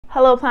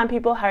Hello plant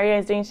people, how are you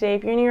guys doing today?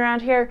 If you're new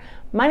around here,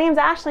 my name's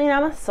Ashley and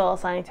I'm a soil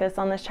scientist.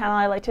 On this channel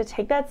I like to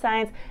take that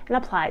science and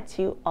apply it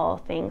to all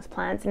things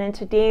plants. And in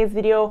today's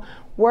video,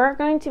 we're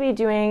going to be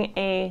doing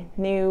a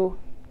new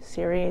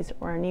series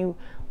or a new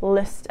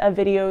list of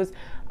videos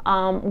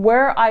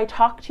where I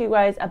talk to you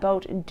guys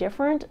about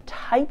different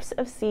types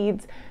of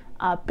seeds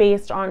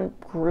based on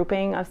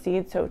grouping of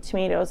seeds, so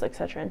tomatoes,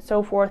 etc. and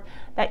so forth,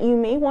 that you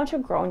may want to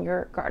grow in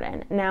your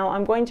garden. Now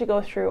I'm going to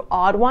go through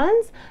odd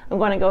ones, I'm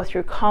going to go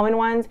through common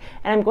ones,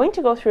 and I'm going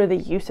to go through the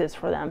uses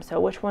for them. So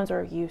which ones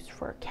are used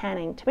for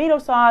canning tomato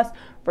sauce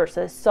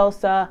versus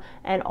salsa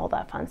and all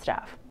that fun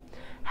stuff.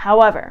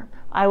 However,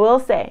 I will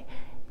say,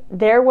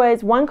 there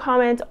was one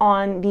comment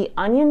on the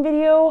onion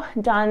video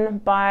done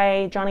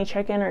by Johnny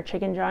Chicken or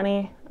Chicken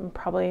Johnny. I'm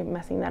probably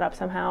messing that up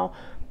somehow.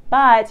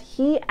 But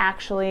he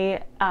actually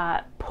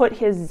put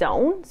his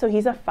zone, so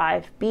he's a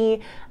 5B,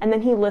 and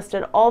then he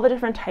listed all the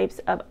different types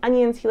of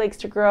onions he likes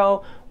to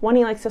grow, when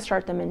he likes to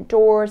start them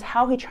indoors,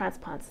 how he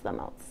transplants them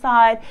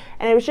outside,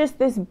 and it was just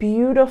this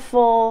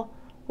beautiful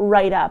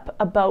write-up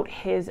about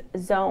his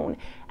zone.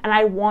 And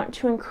I want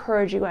to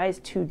encourage you guys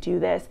to do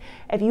this.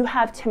 If you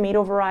have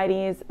tomato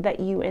varieties that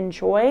you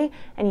enjoy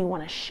and you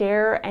want to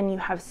share and you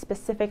have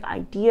specific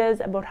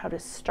ideas about how to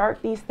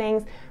start these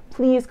things,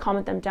 please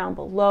comment them down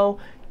below.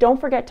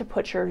 Don't forget to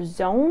put your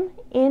zone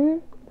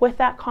in with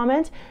that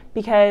comment,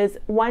 because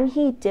when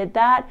he did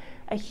that,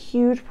 a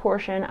huge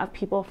portion of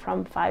people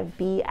from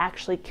 5B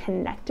actually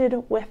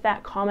connected with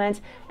that comment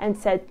and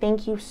said,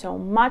 thank you so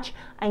much,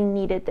 I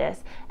needed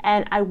this,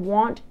 and I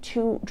want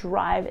to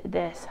drive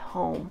this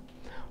home.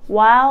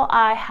 While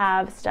I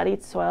have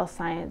studied soil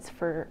science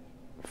for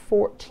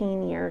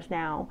 14 years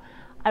now,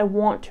 I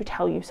want to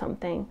tell you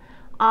something.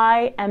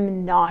 I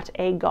am not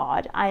a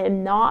god. I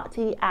am not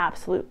the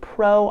absolute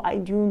pro. I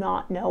do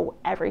not know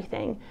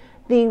everything.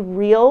 The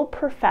real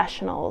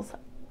professionals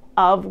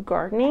of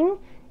gardening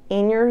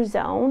in your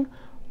zone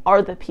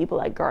are the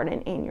people that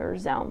garden in your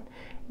zone.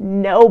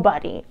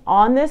 Nobody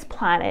on this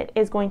planet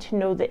is going to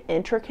know the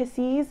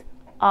intricacies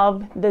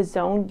of the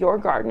zone you're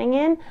gardening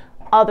in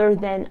other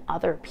than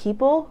other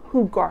people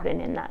who garden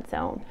in that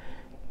zone.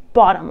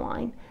 Bottom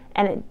line.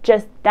 And it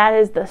just, that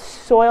is the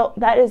soil,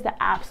 that is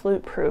the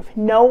absolute proof.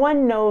 No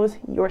one knows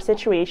your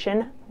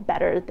situation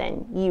better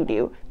than you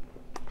do.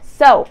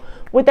 So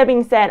with that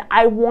being said,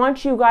 I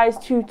want you guys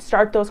to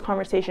start those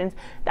conversations.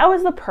 That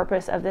was the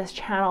purpose of this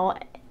channel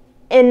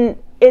in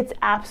its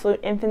absolute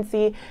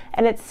infancy,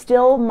 and it's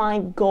still my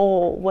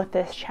goal with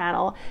this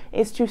channel,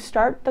 is to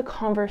start the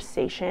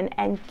conversation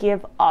and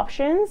give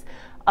options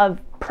of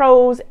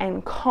pros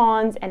and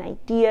cons and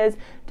ideas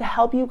to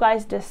help you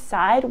guys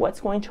decide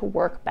what's going to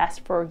work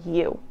best for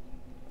you.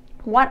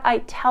 What I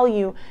tell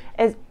you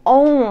is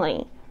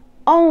only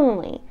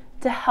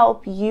to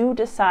help you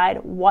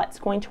decide what's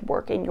going to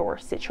work in your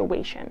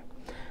situation.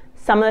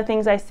 Some of the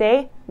things I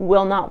say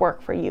will not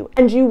work for you,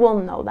 and you will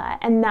know that,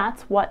 and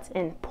that's what's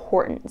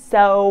important.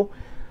 So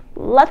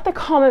let the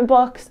comment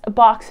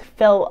box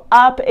fill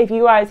up if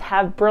you guys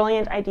have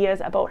brilliant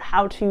ideas about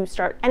how to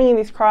start any of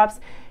these crops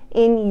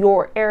in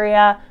your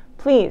area.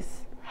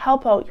 Please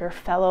help out your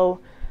fellow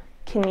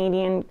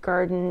Canadian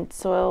garden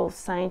soil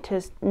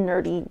scientist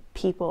nerdy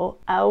people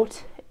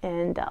out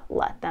and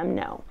let them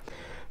know.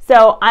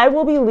 So I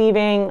will be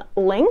leaving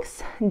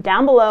links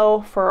down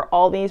below for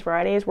all these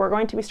varieties. We're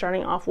going to be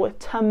starting off with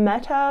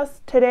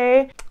tomatoes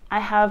today. I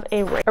have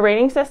a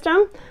rating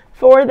system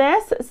for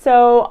this.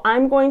 So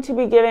I'm going to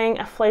be giving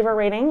a flavor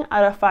rating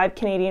out of 5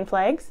 Canadian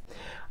flags.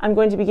 I'm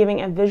going to be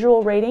giving a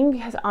visual rating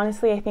because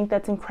honestly, I think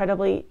that's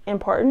incredibly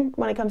important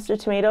when it comes to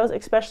tomatoes,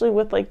 especially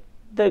with like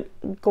the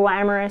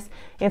glamorous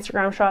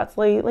Instagram shots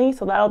lately.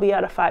 So that'll be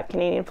out of 5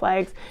 Canadian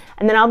flags.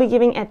 And then I'll be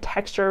giving a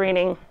texture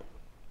rating,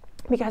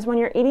 because when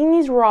you're eating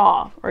these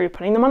raw or you're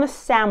putting them on a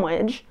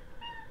sandwich,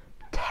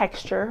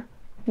 texture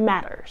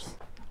matters.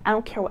 I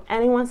don't care what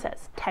anyone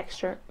says,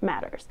 texture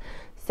matters.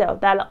 So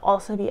that'll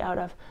also be out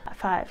of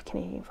 5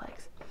 Canadian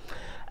flags.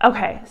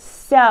 Okay,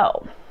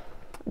 so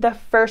the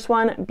first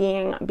one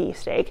being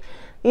beefsteak.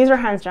 These are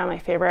hands down my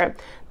favorite.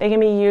 They can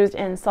be used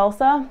in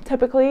salsa,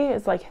 typically.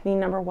 It's like the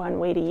 #1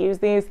 way to use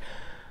these.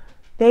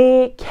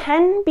 They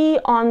can be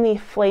on the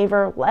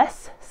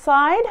flavorless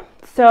side.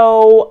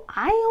 So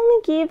I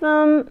only gave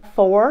them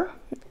 4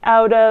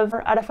 out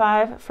of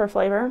 5 for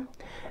flavor.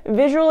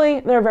 Visually,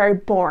 they're very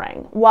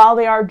boring. While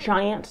they are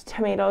giant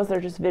tomatoes, they're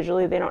just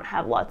visually, they don't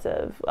have lots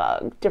of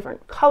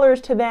different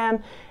colors to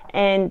them,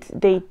 and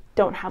they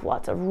don't have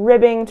lots of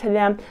ribbing to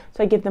them.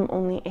 So I give them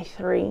only a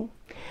 3.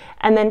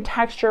 And then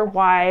texture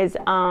wise,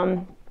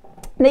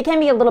 they can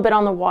be a little bit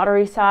on the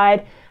watery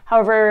side.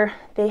 However,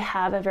 they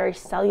have a very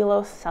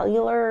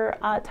cellular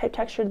type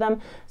texture to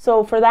them.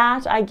 So for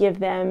that, I give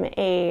them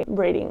a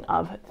rating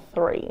of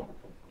 3.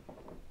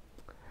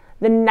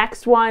 The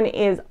next one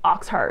is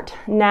ox heart.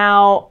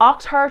 Now,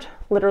 ox heart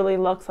literally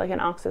looks like an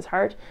ox's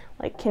heart.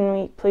 Like, can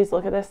we please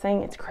look at this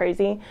thing? It's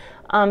crazy.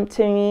 To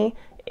me,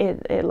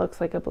 it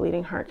looks like a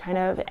bleeding heart kind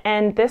of.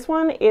 And this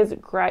one is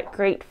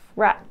great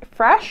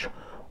fresh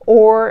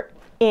or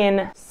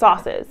in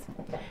sauces.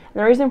 And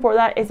the reason for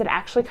that is it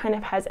actually kind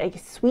of has a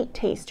sweet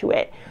taste to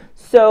it.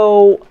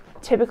 So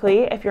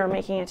typically, if you're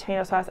making a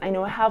tomato sauce, I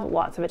know I have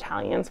lots of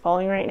Italians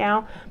following right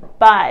now,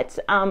 but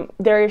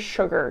there is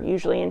sugar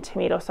usually in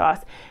tomato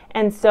sauce.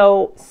 And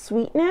so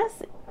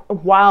sweetness,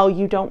 while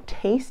you don't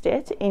taste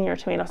it in your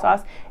tomato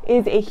sauce,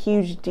 is a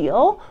huge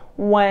deal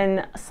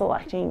when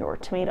selecting your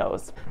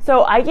tomatoes.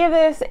 So I give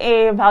this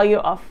a value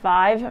of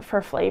 5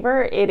 for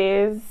flavor. It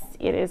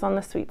is on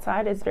the sweet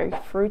side. It's very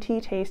fruity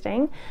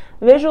tasting.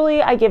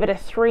 Visually, I give it a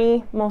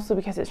 3, mostly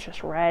because it's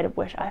just red,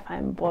 which I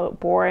find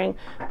boring.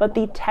 But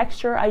the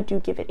texture, I do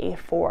give it a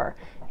 4.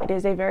 It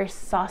is a very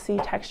saucy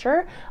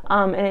texture,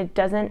 and it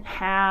doesn't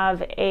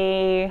have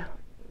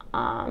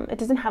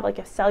like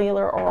a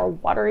cellular or a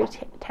watery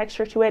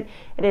texture to it.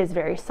 It is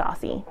very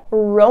saucy.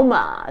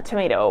 Roma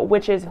tomato,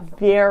 which is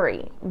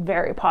very,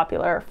 very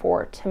popular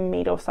for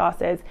tomato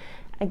sauces.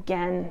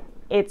 Again,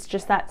 it's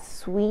just that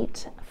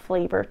sweet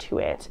flavor to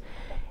it.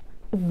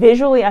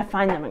 Visually, I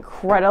find them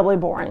incredibly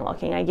boring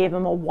looking. I gave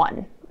them a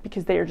 1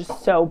 because they are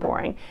just so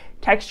boring.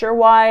 Texture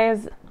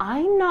wise,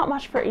 I'm not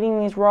much for eating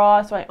these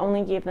raw, so I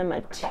only gave them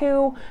a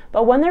 2.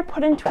 But when they're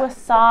put into a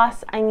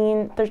sauce, I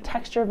mean, their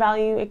texture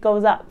value, it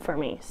goes up for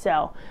me.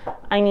 So,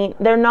 I mean,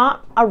 they're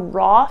not a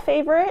raw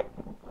favorite,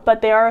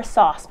 but they are a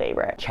sauce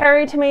favorite.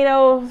 Cherry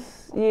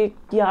tomatoes, you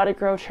gotta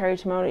grow cherry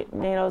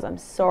tomatoes. I'm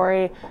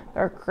sorry.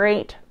 They're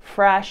great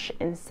fresh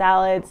in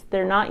salads.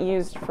 They're not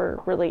used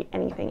for really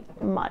anything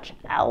much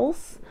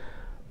else.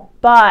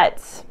 But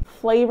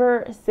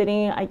flavor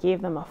city, I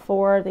gave them a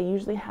 4. They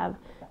usually have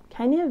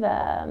kind of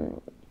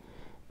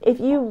if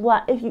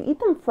you eat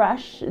them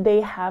fresh,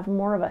 they have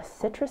more of a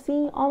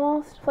citrusy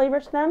almost flavor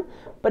to them.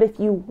 But if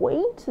you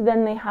wait,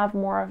 then they have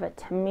more of a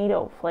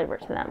tomato flavor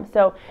to them.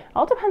 So it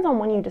all depends on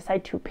when you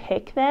decide to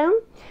pick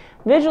them.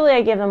 Visually,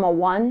 I give them a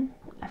 1.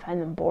 I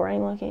find them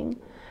boring looking.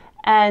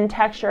 And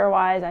texture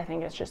wise, I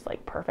think it's just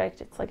like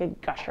perfect. It's like a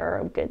gusher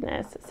of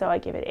goodness. So I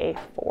give it a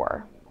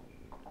 4.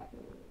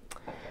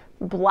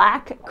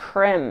 Black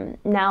Krim.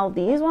 Now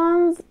these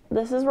ones,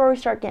 this is where we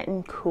start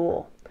getting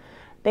cool.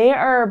 They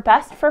are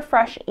best for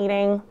fresh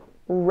eating,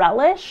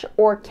 relish,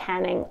 or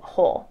canning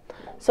whole.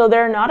 So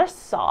they're not a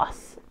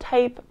sauce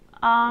type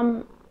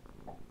tomato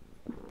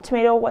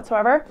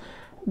whatsoever.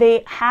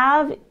 They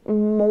have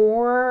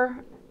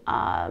more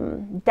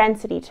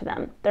density to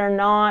them. They're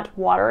not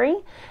watery,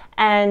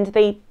 and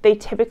they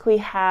typically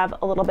have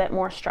a little bit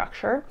more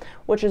structure,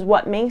 which is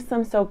what makes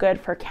them so good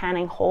for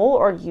canning whole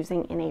or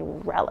using in a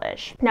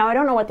relish. Now, I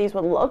don't know what these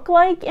would look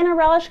like in a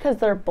relish because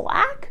they're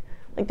black,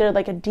 like they're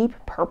like a deep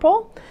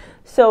purple.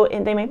 So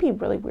they might be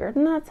really weird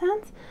in that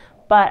sense,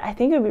 but I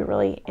think it would be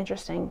really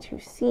interesting to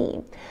see.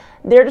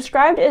 They're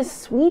described as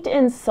sweet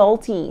and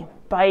salty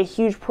by a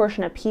huge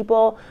portion of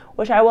people,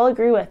 which I will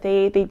agree with.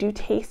 They do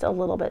taste a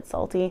little bit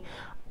salty.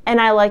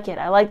 And I like it.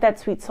 I like that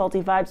sweet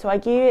salty vibe. So I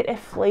gave it a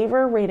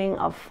flavor rating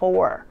of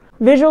 4.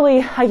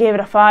 Visually, I gave it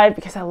a 5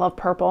 because I love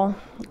purple.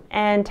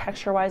 And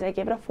texture wise, I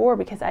gave it a 4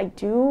 because I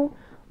do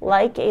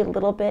like a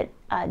little bit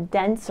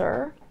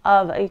denser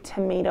of a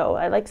tomato.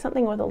 I like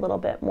something with a little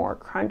bit more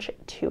crunch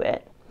to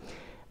it.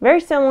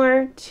 Very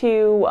similar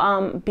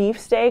to beef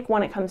steak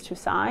when it comes to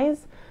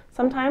size.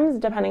 Sometimes,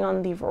 depending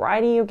on the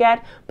variety you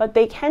get, but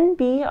they can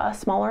be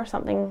smaller,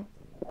 something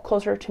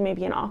closer to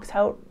maybe an ox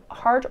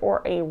heart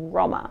or a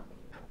Roma.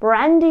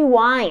 Brandy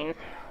wine.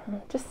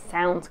 Just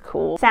sounds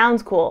cool.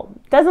 Sounds cool.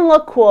 Doesn't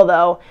look cool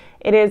though.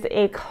 It is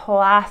a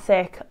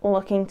classic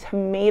looking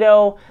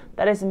tomato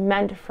that is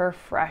meant for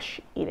fresh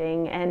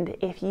eating. And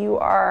if you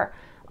are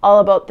all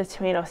about the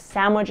tomato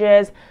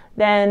sandwiches,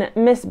 then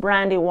Miss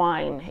Brandy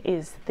Wine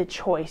is the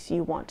choice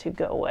you want to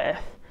go with.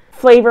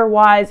 Flavor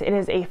wise, it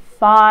is a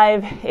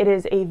 5. It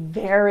is a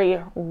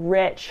very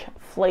rich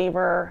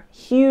flavor,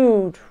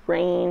 huge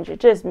range. It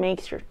just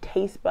makes your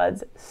taste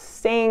buds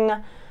sing.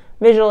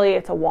 Visually,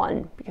 it's a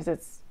 1 because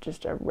it's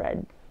just a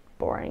red,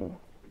 boring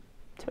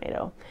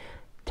tomato.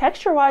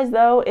 Texture-wise,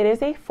 though, it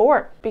is a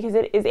 4 because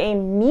it is a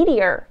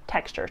meatier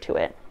texture to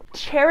it.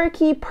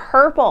 Cherokee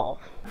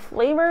Purple.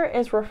 Flavor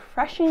is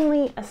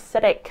refreshingly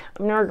acidic.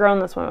 I've never grown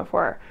this one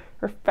before.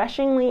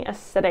 Refreshingly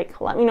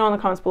acidic. Let me know in the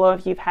comments below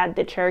if you've had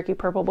the Cherokee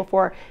Purple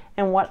before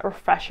and what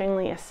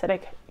refreshingly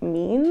acidic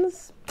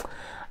means.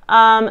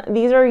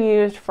 These are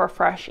used for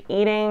fresh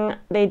eating.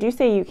 They do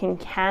say you can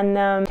can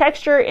them.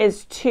 Texture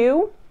is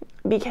 2.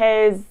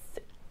 Because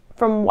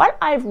from what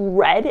I've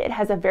read, it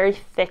has a very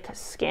thick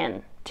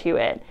skin to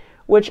it,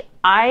 which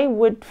I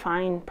would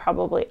find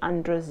probably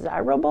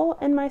undesirable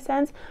in my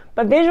sense.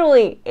 But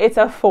visually, it's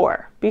a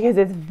 4 because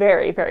it's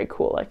very, very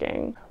cool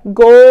looking.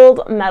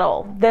 Gold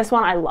medal. This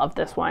one, I love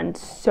this one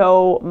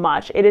so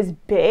much. It is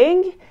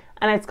big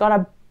and it's got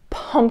a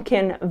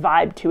pumpkin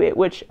vibe to it,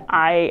 which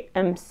I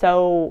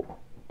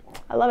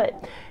love it.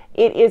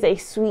 It is a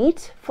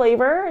sweet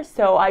flavor,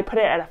 so I put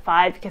it at a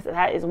 5 because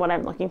that is what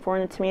I'm looking for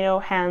in a tomato,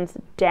 hands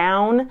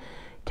down.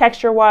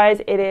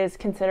 Texture-wise, it is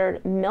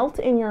considered melt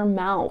in your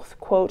mouth,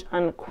 quote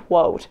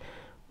unquote,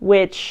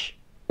 which,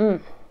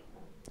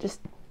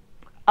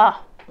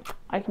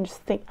 I can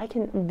just think, I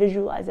can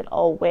visualize it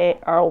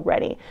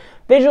already.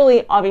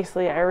 Visually,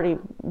 obviously, I already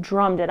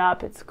drummed it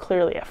up. It's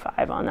clearly a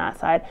 5 on that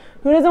side.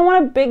 Who doesn't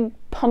want a big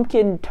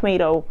pumpkin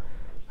tomato?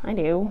 I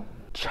do.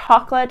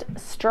 Chocolate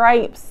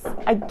stripes.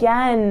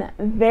 Again,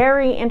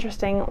 very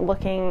interesting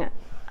looking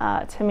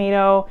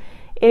tomato.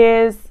 It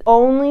is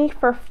only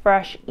for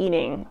fresh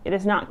eating. It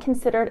is not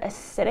considered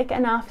acidic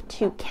enough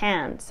to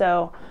can.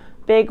 So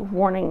big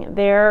warning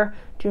there.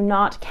 Do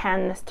not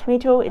can this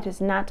tomato. It is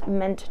not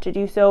meant to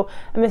do so.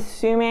 I'm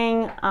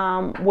assuming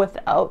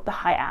without the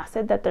high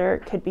acid that there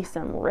could be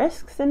some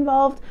risks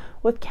involved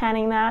with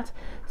canning that.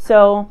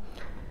 So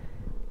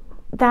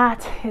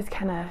that is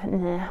kind of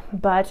nah,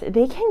 but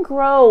they can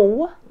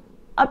grow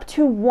up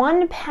to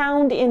 1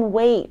 pound in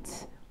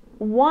weight.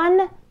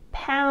 1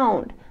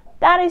 pound.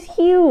 That is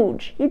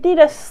huge. You need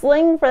a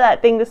sling for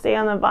that thing to stay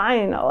on the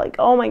vine. Like,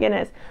 oh my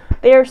goodness.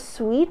 They are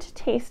sweet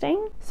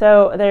tasting,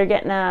 so they're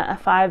getting a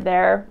 5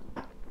 there.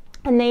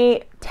 And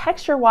they,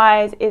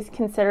 texture-wise, is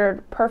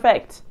considered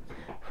perfect.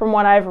 From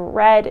what I've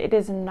read, it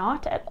is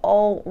not at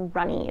all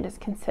runny. It is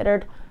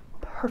considered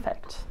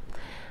perfect.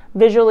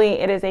 Visually,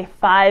 it is a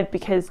 5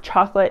 because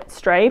chocolate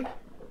stripe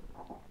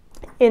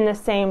in the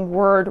same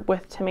word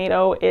with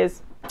tomato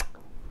is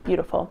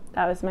beautiful.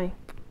 That was my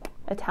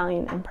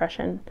Italian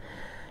impression.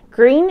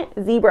 Green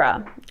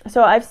zebra.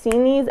 So I've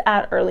seen these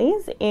at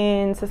Early's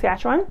in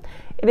Saskatchewan.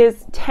 It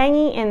is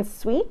tangy and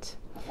sweet,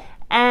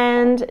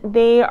 and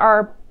they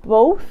are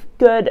both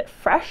good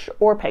fresh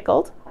or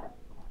pickled.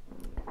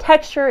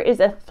 Texture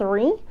is a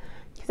 3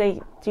 because I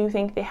do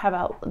think they have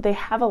a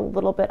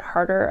little bit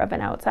harder of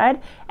an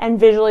outside, and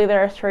visually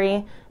they're a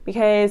 3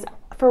 because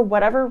for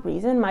whatever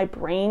reason my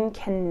brain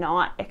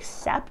cannot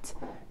accept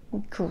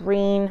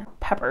green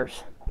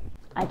peppers.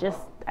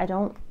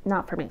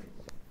 Not for me.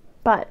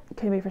 But it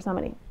could be for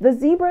somebody. The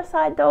zebra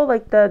side though,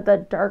 like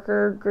the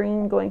darker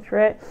green going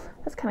through it,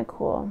 that's kind of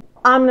cool.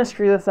 I'm gonna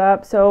screw this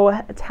up, so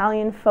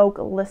Italian folk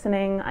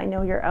listening, I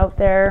know you're out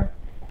there.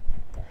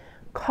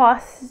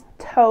 Costoluto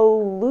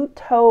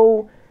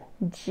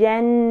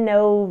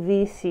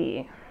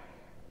Genovese.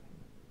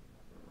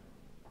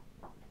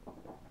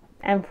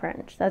 And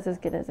French, that's as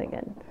good as it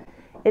gets.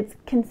 It's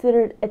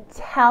considered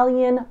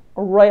Italian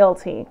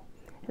royalty.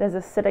 It has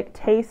acidic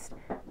taste.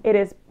 It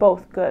is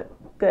both good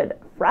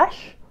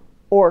fresh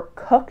or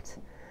cooked.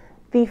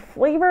 The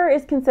flavor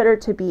is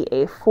considered to be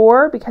a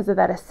 4 because of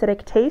that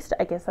acidic taste.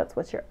 I guess that's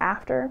what you're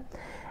after.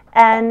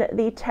 And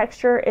the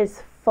texture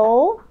is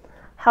full,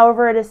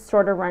 however it is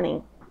sort of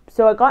runny.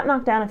 So it got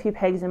knocked down a few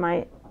pegs in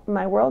my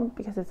world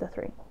because it's a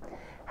 3.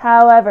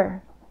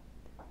 However,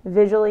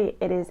 visually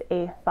it is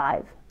a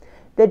 5.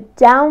 The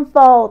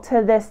downfall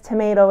to this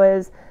tomato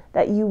is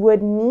that you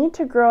would need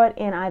to grow it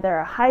in either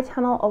a high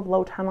tunnel, a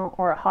low tunnel,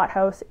 or a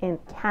hothouse in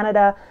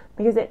Canada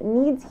because it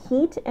needs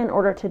heat in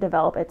order to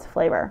develop its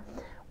flavor,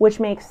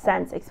 which makes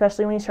sense,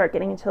 especially when you start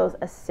getting into those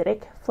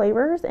acidic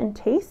flavors and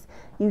tastes.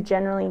 You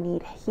generally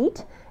need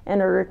heat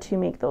in order to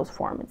make those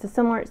form. It's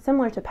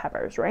similar to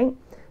peppers, right?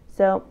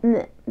 So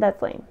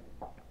that's lame,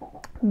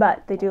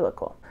 but they do look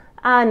cool.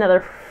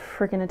 Another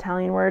freaking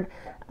Italian word,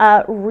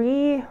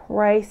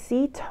 rice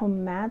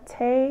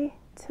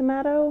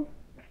tomato.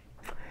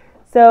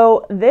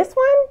 So this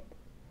one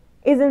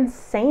is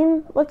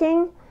insane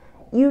looking.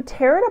 You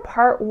tear it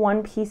apart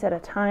one piece at a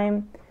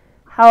time.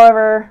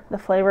 However, the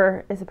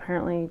flavor is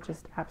apparently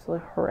just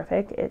absolutely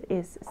horrific. It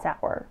is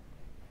sour,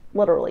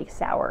 literally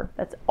sour.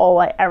 That's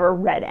all I ever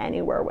read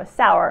anywhere was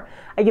sour.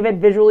 I give it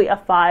visually a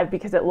 5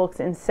 because it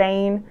looks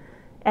insane,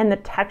 and the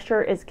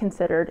texture is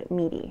considered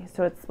meaty.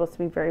 So it's supposed to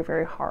be very,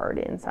 very hard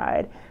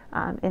inside,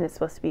 and it's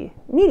supposed to be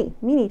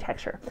meaty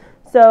texture.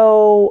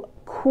 So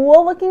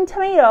cool looking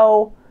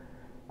tomato.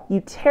 You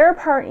tear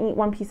apart and eat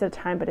one piece at a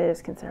time, but it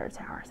is considered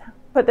sour. So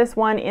put this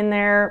one in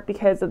there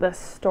because of the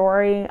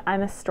story.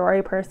 I'm a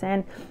story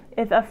person.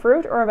 If a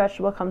fruit or a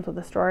vegetable comes with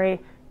a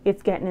story,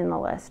 it's getting in the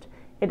list.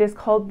 It is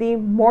called the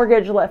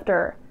mortgage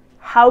lifter.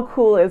 How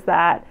cool is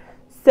that?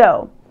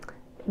 So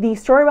the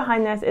story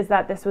behind this is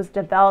that this was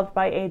developed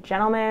by a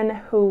gentleman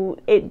who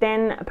it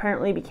then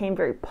apparently became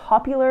very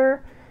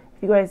popular.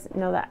 If you guys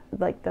know that,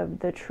 like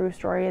the true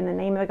story and the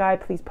name of the guy,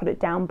 please put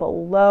it down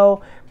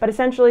below. But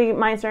essentially,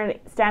 my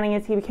understanding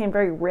is he became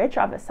very rich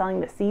off of selling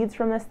the seeds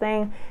from this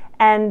thing.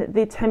 And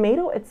the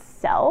tomato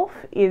itself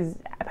is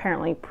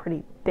apparently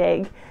pretty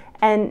big.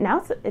 And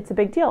now it's a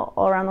big deal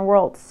all around the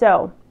world.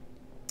 So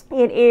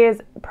it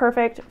is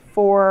perfect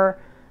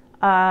for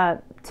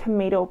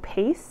tomato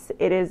paste.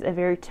 It is a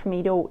very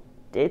tomato,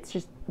 it's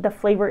just, the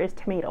flavor is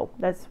tomato.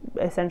 That's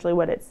essentially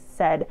what it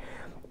said.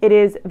 It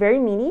is very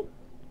meaty.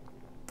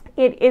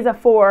 It is a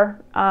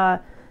 4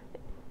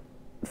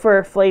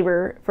 for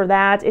flavor for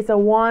that. It's a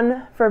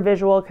 1 for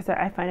visual because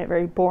I find it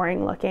very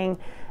boring looking.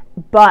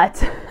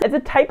 But it's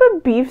a type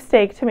of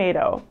beefsteak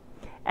tomato,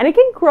 and it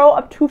can grow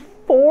up to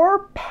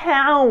 4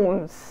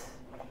 pounds.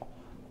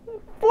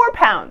 4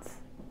 pounds.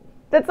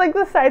 That's like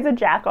the size of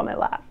Jack on my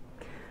lap.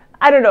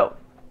 I don't know.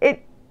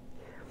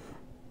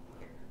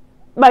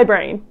 My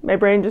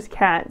brain just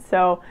can't.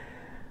 So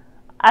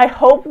I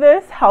hope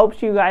this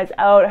helps you guys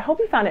out. I hope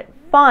you found it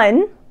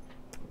fun.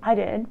 I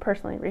did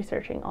personally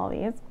researching all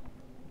these.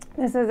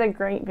 This is a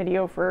great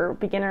video for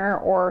beginner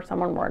or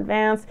someone more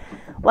advanced.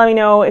 Let me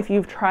know if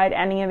you've tried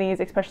any of these,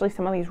 especially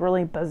some of these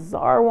really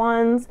bizarre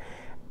ones.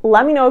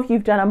 Let me know if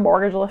you've done a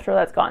mortgage lifter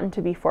that's gotten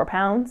to be 4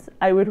 pounds.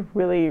 I would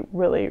really,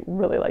 really,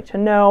 really like to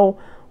know,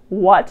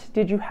 what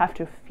did you have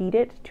to feed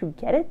it to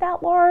get it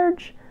that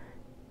large?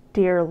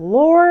 Dear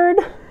Lord.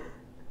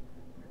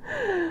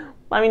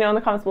 Let me know in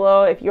the comments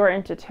below if you're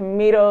into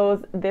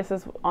tomatoes. This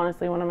is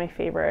honestly one of my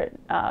favorite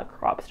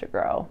crops to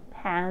grow.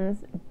 Hands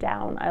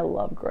down, I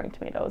love growing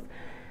tomatoes.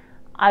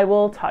 I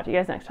will talk to you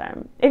guys next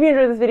time. If you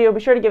enjoyed this video,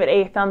 be sure to give it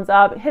a thumbs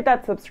up, hit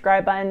that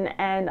subscribe button,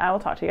 and I will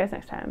talk to you guys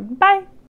next time. Bye!